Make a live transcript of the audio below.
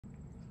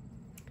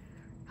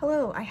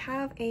Hello, I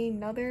have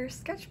another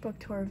sketchbook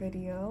tour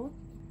video,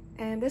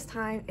 and this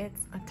time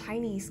it's a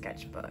tiny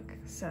sketchbook,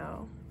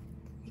 so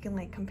you can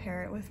like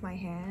compare it with my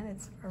hand.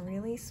 It's a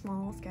really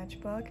small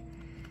sketchbook.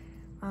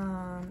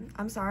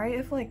 I'm sorry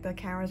if like the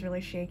camera is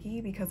really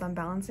shaky because I'm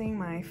balancing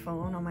my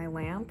phone on my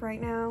lamp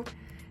right now,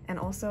 and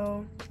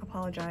also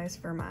apologize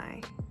for my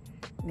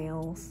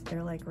nails.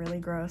 They're like really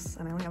gross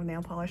and I only have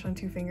nail polish on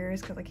 2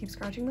 fingers because I keep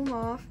scratching them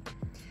off.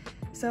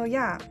 So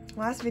yeah,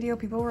 last video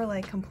people were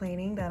like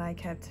complaining that I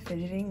kept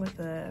fidgeting with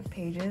the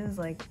pages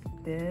like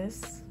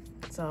this,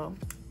 so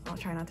I'll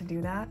try not to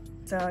do that.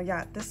 So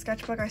yeah, this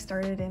sketchbook I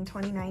started in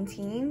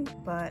 2019,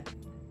 but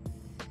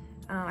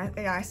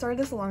I started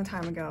this a long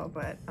time ago,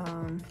 but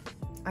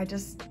I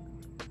just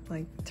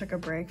like took a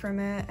break from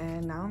it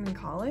and now I'm in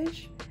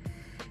college.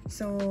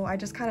 So I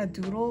just kind of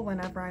doodle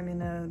whenever I'm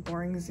in a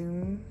boring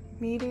Zoom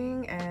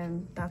meeting,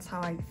 and that's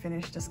how I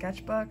finished a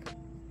sketchbook.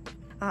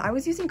 I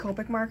was using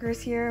Copic markers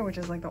here, which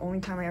is like the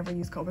only time I ever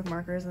use Copic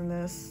markers in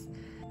this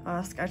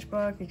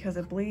sketchbook because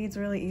it bleeds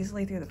really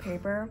easily through the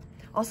paper.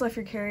 Also, if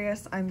you're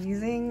curious, I'm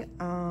using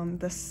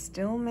the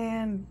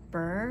Stillman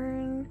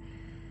Birn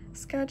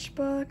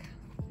sketchbook.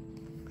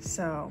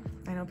 So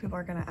I know people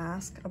are gonna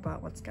ask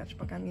about what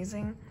sketchbook I'm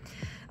using.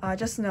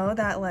 Just know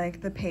that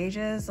like the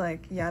pages,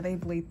 like yeah, they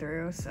bleed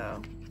through.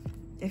 So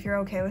if you're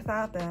okay with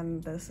that,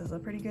 then this is a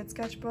pretty good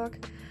sketchbook.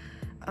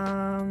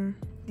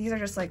 These are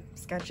just like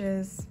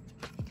sketches.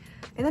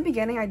 In the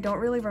beginning, I don't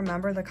really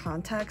remember the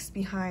context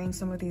behind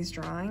some of these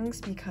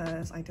drawings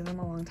because I did them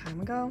a long time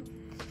ago.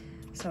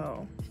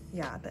 So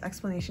yeah, the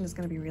explanation is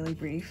going to be really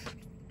brief.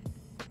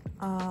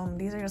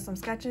 These are just some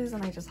sketches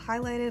and I just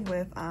highlighted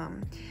with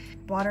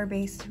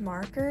water-based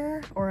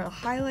marker or a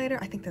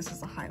highlighter. I think this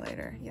is a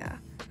highlighter, yeah.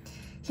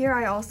 Here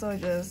I also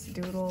just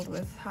doodled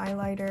with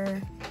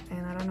highlighter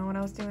and I don't know what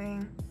I was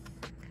doing,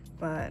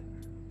 but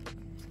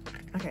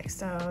okay,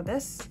 so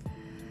this,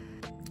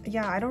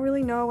 yeah, I don't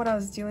really know what I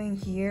was doing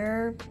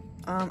here.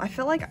 I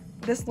feel like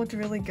this looked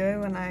really good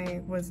when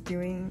I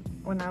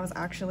was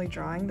actually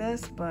drawing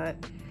this, but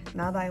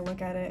now that I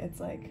look at it, it's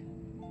like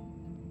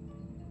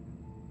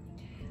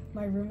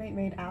my roommate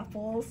made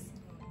apples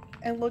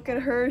and look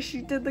at her,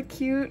 she did the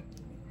cute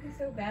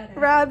so bad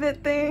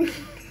rabbit thing.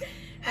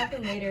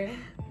 Happen later.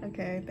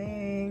 Okay,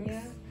 thanks.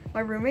 Yeah.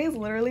 My roommate is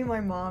literally my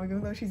mom,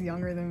 even though she's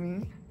younger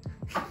than me.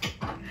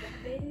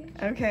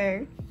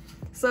 Okay.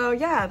 So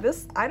yeah,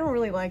 I don't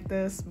really like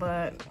this,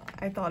 but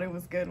I thought it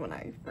was good when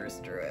I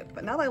first drew it.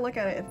 But now that I look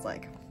at it, it's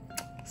like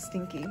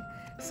stinky.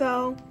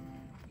 So,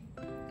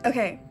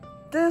 okay,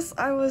 this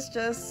I was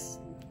just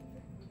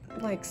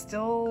like not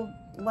still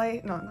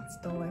life,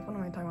 what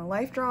am I talking about?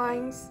 Life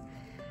drawings.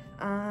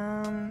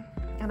 And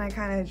I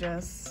kind of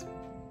just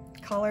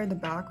colored the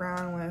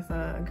background with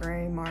a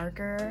gray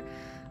marker.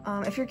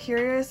 If you're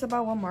curious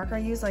about what marker I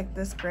use, like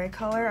this gray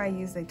color, I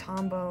used a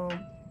Tombow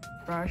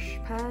brush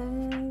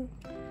pen.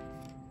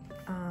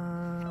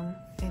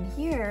 And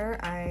here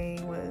I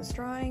was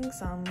drawing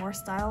some more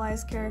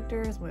stylized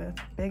characters with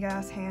big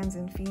ass hands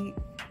and feet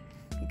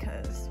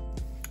because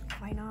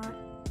why not?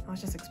 I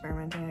was just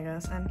experimenting, I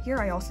guess. And here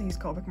I also use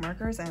Copic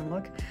markers and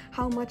look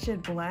how much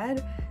it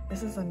bled.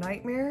 This is a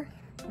nightmare.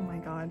 Oh my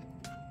god.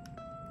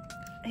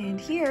 And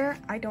here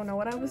I don't know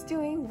what I was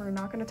doing. We're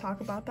not going to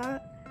talk about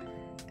that.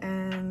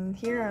 And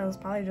here I was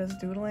probably just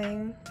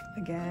doodling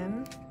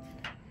again.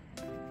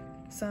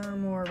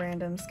 Some more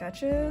random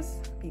sketches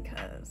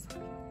because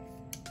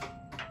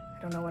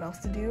I don't know what else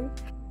to do.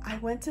 I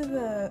went to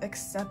the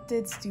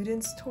accepted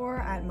students tour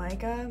at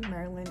MICA,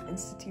 Maryland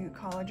Institute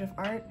College of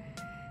Art,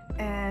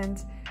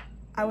 and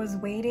I was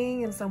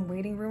waiting in some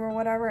waiting room or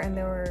whatever, and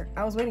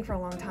I was waiting for a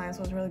long time, so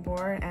I was really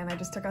bored, and I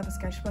just took out the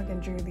sketchbook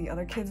and drew the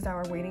other kids that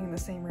were waiting in the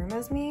same room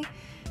as me.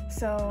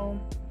 So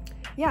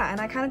yeah, and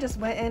I kind of just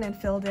went in and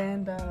filled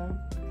in the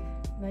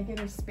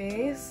negative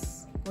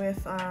space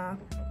with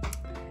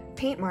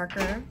paint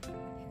marker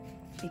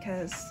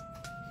because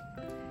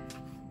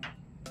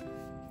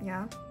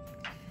yeah.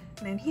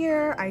 And then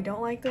here I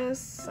don't like this,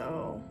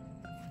 so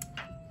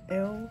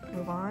ew,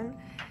 move on.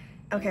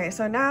 Okay,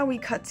 so now we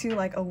cut to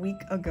like a week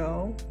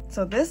ago.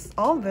 So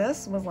all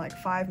this was like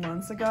 5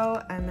 months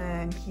ago, and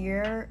then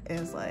here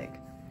is like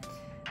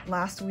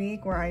last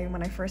week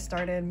when I first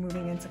started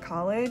moving into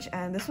college,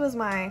 and this was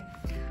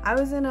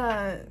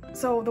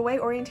so the way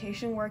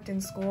orientation worked in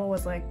school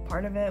was like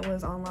part of it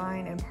was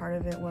online and part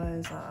of it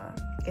was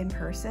in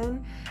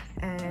person.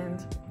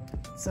 And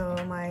so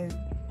my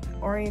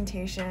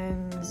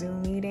orientation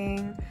Zoom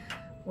meeting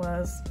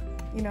was,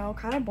 you know,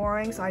 kind of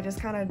boring, so I just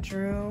kind of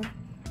drew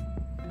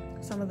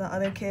some of the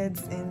other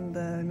kids in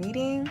the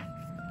meeting.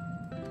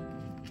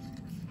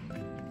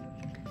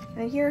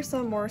 And here are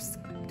some more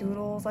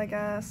doodles, I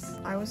guess.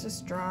 I was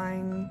just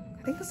drawing,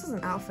 I think this is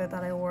an outfit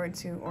that I wore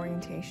to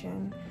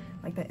orientation,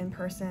 like the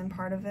in-person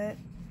part of it.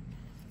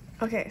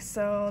 Okay,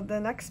 so the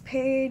next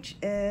page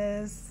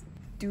is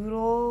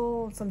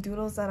some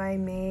doodles that I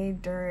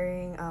made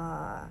during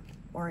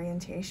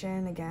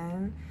orientation.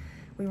 Again,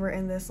 we were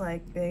in this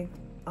like big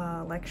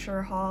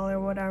lecture hall or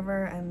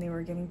whatever, and they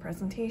were giving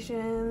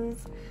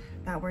presentations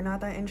that were not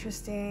that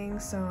interesting,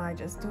 so I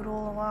just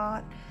doodle a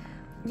lot.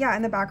 Yeah,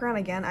 in the background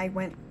again, I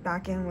went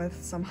back in with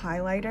some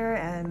highlighter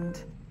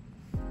and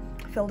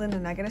filled in the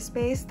negative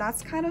space.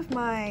 That's kind of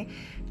my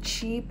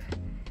cheap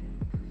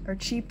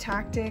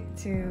tactic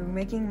to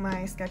making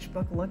my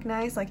sketchbook look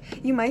nice.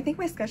 Like, you might think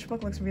my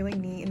sketchbook looks really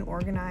neat and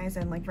organized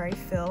and like very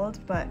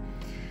filled, but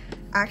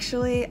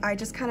actually I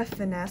just kind of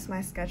finesse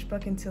my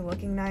sketchbook into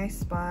looking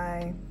nice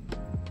by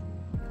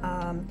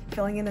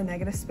filling in the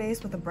negative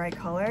space with a bright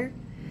color,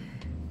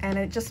 and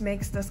it just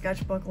makes the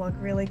sketchbook look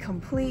really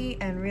complete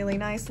and really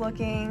nice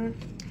looking.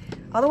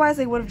 Otherwise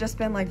they would have just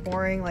been like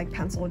boring like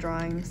pencil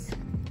drawings.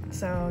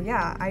 So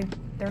yeah,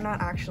 it's not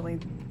actually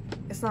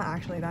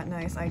that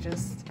nice. I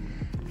just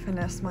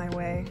finesse my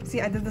way.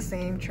 See, I did the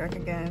same trick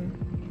again.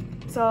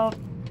 So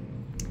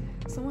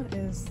someone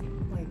is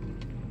like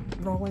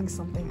rolling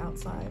something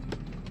outside.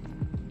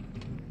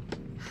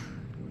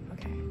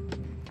 Okay.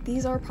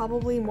 These are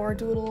probably more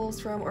doodles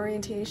from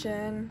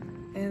orientation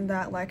in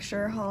that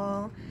lecture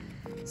hall.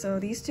 So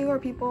these two are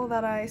people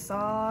that I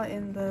saw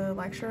in the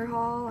lecture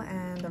hall,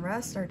 and the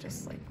rest are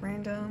just like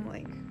random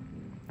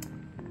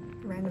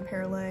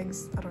pair of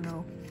legs. I don't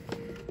know.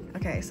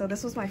 Okay, so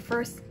this was my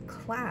first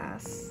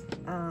class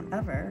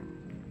ever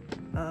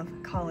of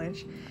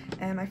college,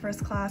 and my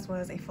first class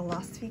was a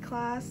philosophy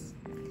class,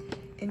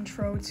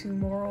 intro to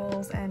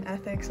morals and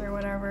ethics or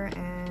whatever.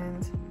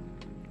 And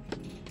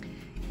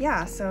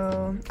yeah,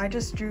 so I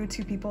just drew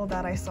two people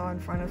that I saw in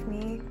front of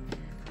me,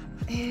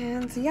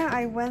 and yeah,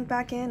 I went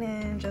back in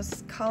and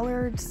just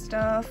colored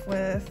stuff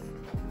with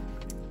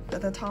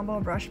the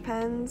Tombow brush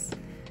pens.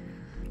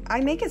 I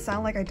make it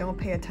sound like I don't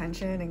pay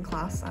attention in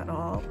class at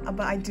all,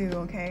 but I do,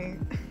 okay?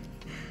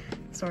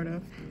 Sort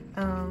of.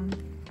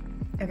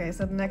 Okay,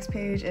 so the next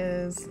page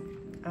is,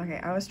 okay,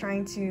 I was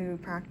trying to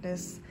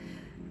practice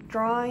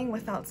drawing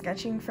without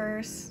sketching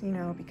first, you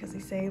know, because they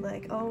say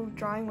like, oh,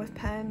 drawing with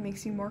pen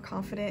makes you more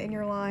confident in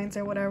your lines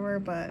or whatever,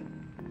 but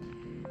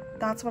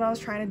that's what I was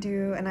trying to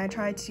do, and I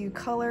tried to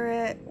color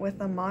it with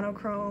a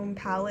monochrome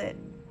palette,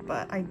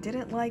 but I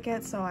didn't like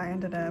it, so I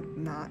ended up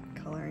not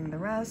coloring the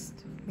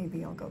rest.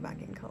 Maybe I'll go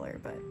back in color,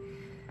 but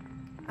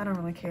I don't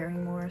really care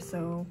anymore.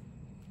 So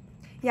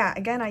yeah,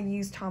 again, I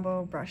use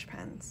Tombow brush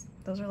pens.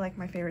 Those are like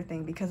my favorite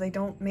thing because they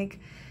don't make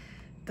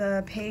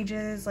the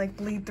pages like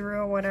bleed through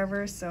or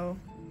whatever. So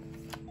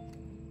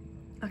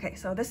okay,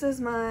 so this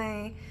is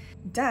my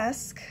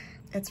desk.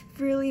 It's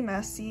really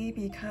messy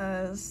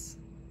because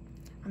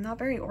I'm not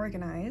very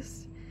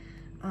organized.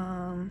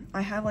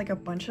 I have like a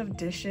bunch of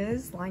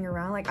dishes lying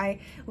around. Like, I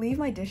leave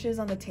my dishes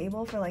on the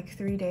table for like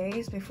 3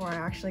 days before I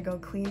actually go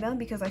clean them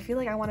because I feel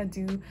like I want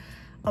to do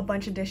a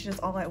bunch of dishes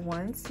all at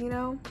once, you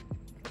know?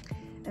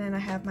 And then I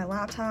have my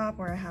laptop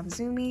where I have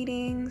Zoom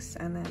meetings,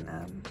 and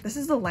then this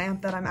is the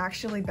lamp that I'm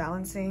actually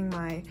balancing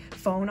my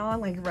phone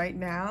on like right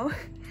now.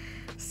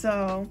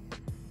 So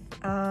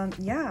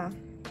yeah,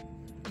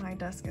 my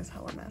desk is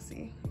hella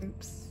messy.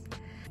 Oops.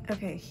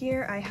 Okay,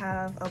 here I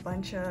have a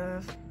bunch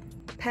of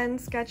pen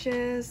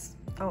sketches.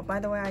 Oh, by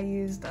the way, I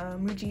used a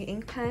Muji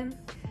ink pen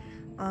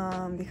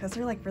because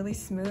they're like really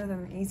smooth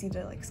and easy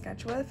to like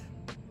sketch with.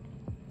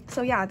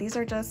 So yeah, these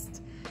are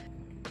just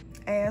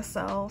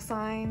ASL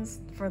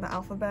signs for the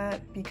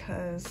alphabet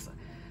because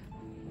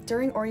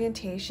during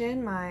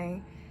orientation,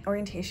 my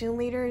orientation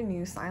leader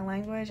knew sign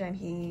language, and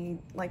he,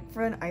 like,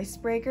 for an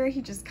icebreaker,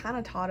 he just kind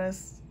of taught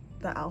us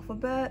the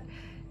alphabet,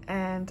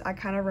 and I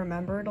kind of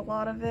remembered a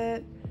lot of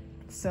it.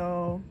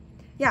 So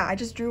yeah, I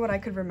just drew what I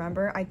could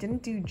remember. I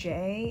didn't do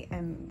J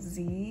and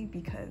Z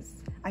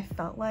because I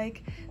felt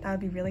like that would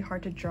be really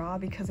hard to draw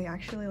because they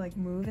actually like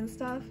move and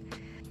stuff.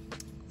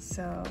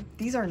 So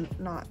these are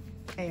not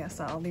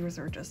ASL, these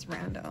are just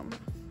random.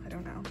 I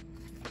don't know.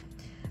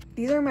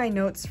 These are my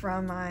notes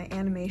from my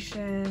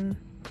animation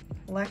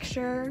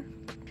lecture.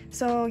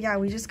 So yeah,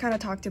 we just kind of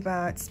talked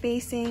about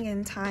spacing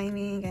and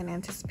timing and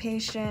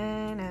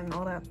anticipation and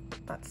all that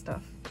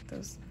stuff,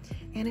 those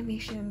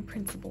animation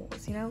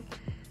principles, you know?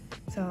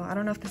 So I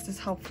don't know if this is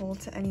helpful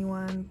to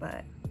anyone,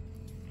 but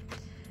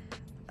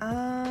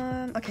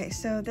okay,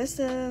 so these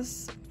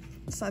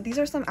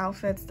are some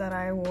outfits that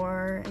I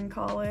wore in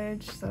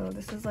college. So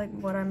this is like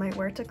what I might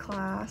wear to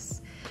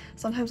class.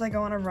 Sometimes I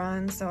go on a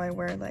run, so I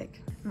wear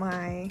like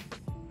my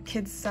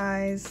kid's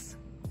size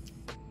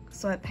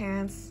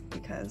sweatpants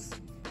because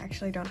I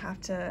actually don't have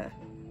to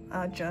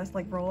just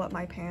like roll up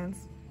my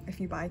pants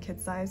if you buy kid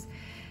size.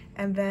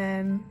 And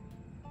then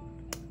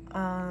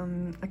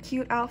a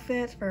cute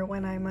outfit for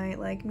when I might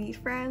like meet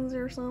friends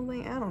or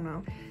something, I don't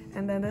know.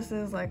 And then this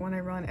is like when I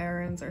run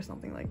errands or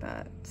something like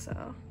that.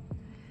 So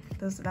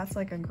that's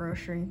like a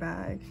grocery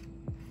bag.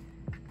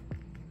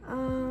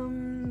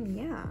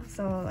 Yeah,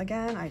 so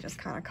again, I just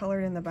kind of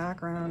colored in the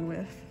background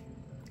with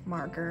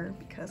marker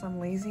because I'm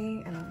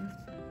lazy and I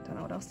don't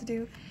know what else to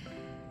do.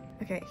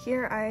 Okay,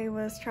 here I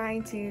was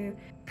trying to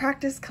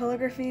practice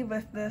calligraphy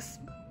with this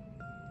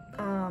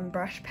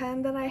brush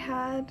pen that I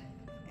had.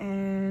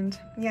 And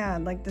yeah,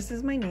 like this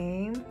is my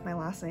name, my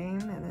last name,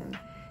 and then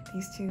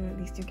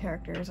these two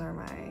characters are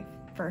my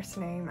first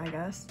name, I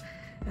guess.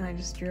 and I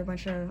just drew a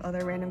bunch of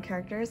other random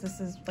characters. This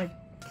is like,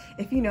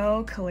 if you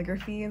know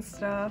calligraphy and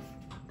stuff,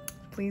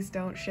 please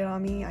don't shit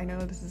on me. I know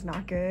this is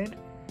not good.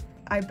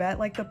 I bet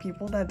like the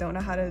people that don't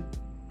know how to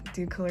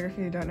do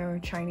calligraphy, who don't know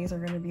Chinese, are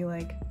gonna be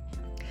like,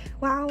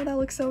 wow, that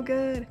looks so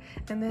good.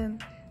 And then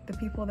the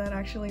people that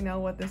actually know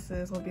what this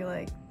is will be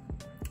like,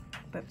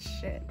 that's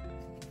shit.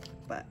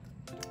 But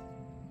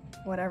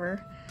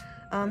whatever.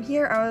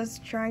 Here I was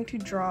trying to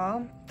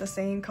draw the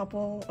same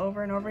couple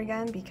over and over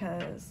again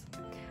because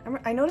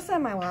I noticed that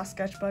in my last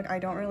sketchbook I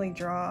don't really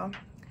draw.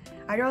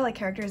 I draw like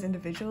characters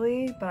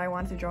individually, but I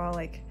wanted to draw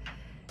like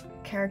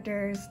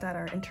characters that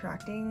are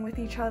interacting with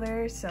each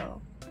other,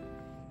 so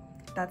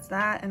that's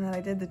that. And then I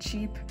did the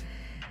cheap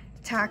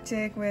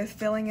tactic with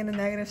filling in the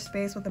negative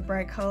space with a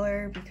bright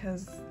color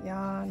because,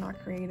 yeah, not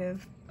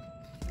creative.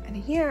 And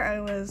here I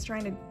was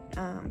trying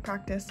to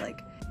practice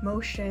like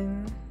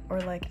motion or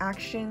like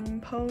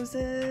action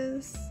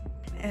poses,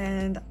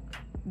 and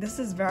this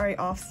is very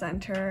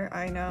off-center,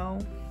 I know,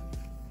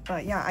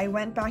 but yeah, I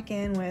went back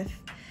in with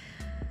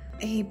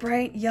a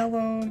bright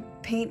yellow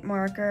paint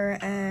marker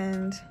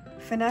and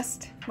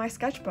finessed my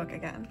sketchbook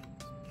again.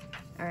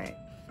 Alright,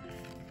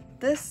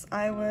 this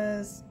I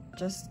was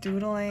just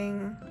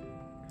doodling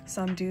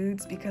some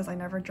dudes because I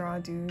never draw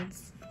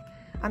dudes.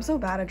 I'm so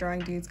bad at drawing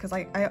dudes because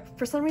I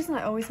for some reason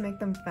I always make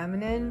them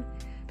feminine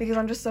because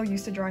I'm just so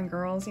used to drawing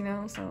girls, you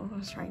know, so I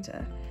was trying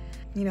to,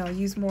 you know,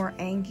 use more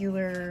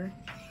angular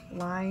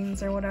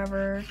lines or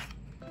whatever.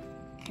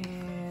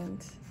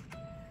 And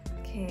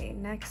okay,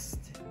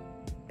 next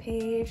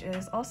page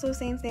is also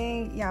same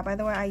thing. Yeah, by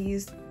the way, I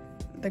used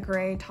the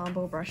gray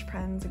Tombow brush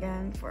pens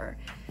again for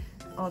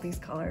all these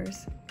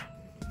colors,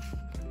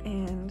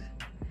 and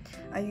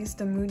I used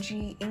a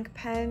Muji ink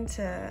pen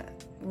to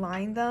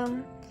line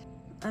them.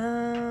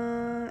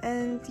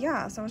 And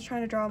yeah, so I was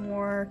trying to draw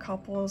more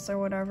couples or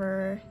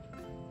whatever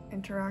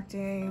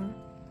interacting.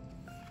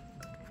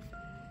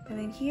 And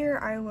then here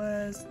I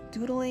was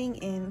doodling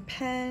in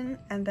pen,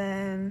 and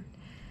then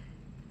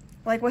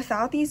like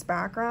without these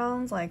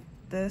backgrounds, like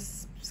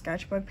this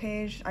sketchbook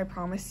page, I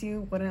promise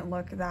you, wouldn't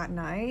look that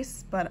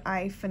nice, but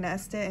I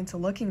finessed it into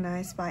looking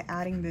nice by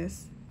adding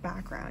this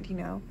background, you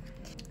know?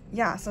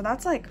 Yeah, so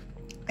that's like,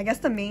 I guess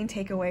the main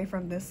takeaway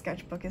from this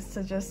sketchbook is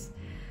to just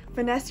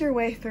finesse your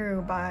way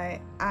through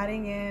by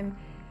adding in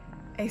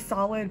a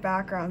solid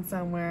background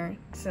somewhere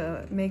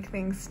to make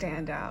things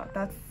stand out.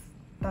 That's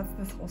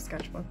this whole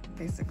sketchbook,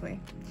 basically.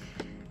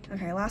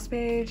 Okay, last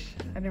page.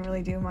 I didn't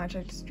really do much.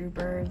 I just drew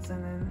birds,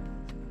 and then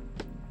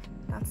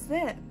that's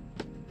it.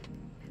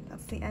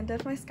 That's the end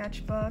of my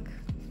sketchbook.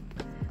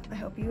 I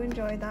hope you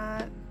enjoyed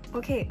that.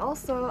 Okay,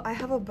 also, I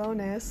have a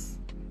bonus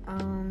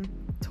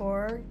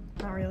tour,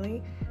 not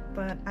really,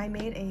 but I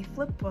made a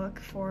flip book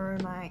for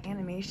my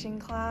animation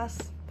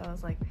class. That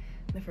was like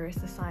the first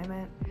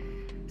assignment.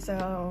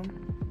 So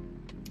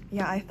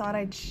yeah, I thought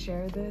I'd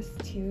share this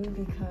too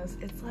because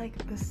it's like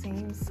the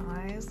same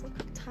size. Look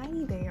how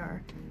tiny they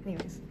are.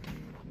 Anyways,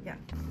 yeah.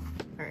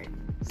 Alright,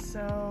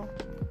 so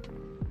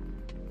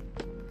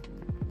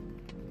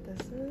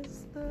this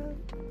is the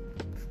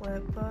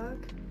flip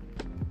book.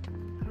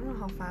 I don't know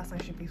how fast I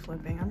should be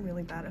flipping. I'm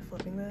really bad at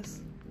flipping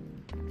this.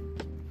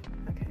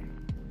 Okay.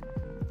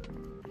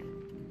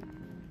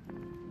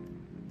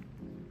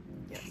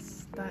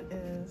 Yes, that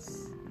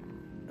is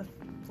the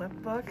flip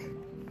book.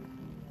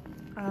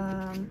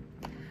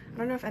 I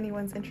don't know if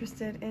anyone's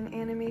interested in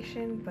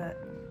animation, but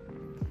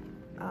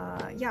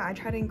yeah, I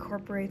try to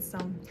incorporate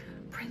some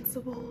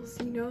principles,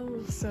 you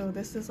know. So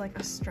this is like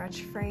a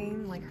stretch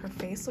frame. Like her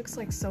face looks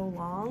like so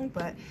long,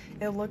 but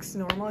it looks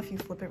normal if you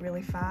flip it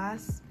really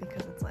fast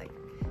because it's like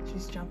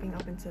she's jumping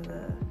up into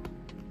the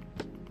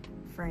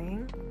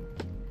frame.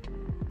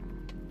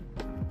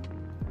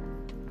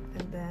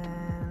 And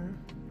then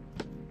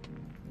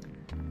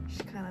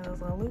she kind of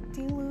does a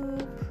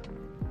loop-de-loop.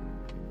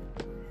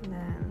 And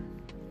then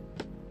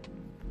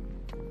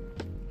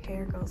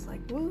hair goes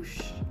like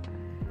whoosh.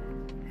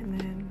 And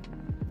then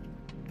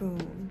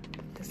boom,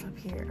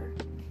 disappear.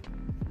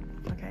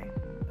 Okay,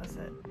 that's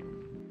it.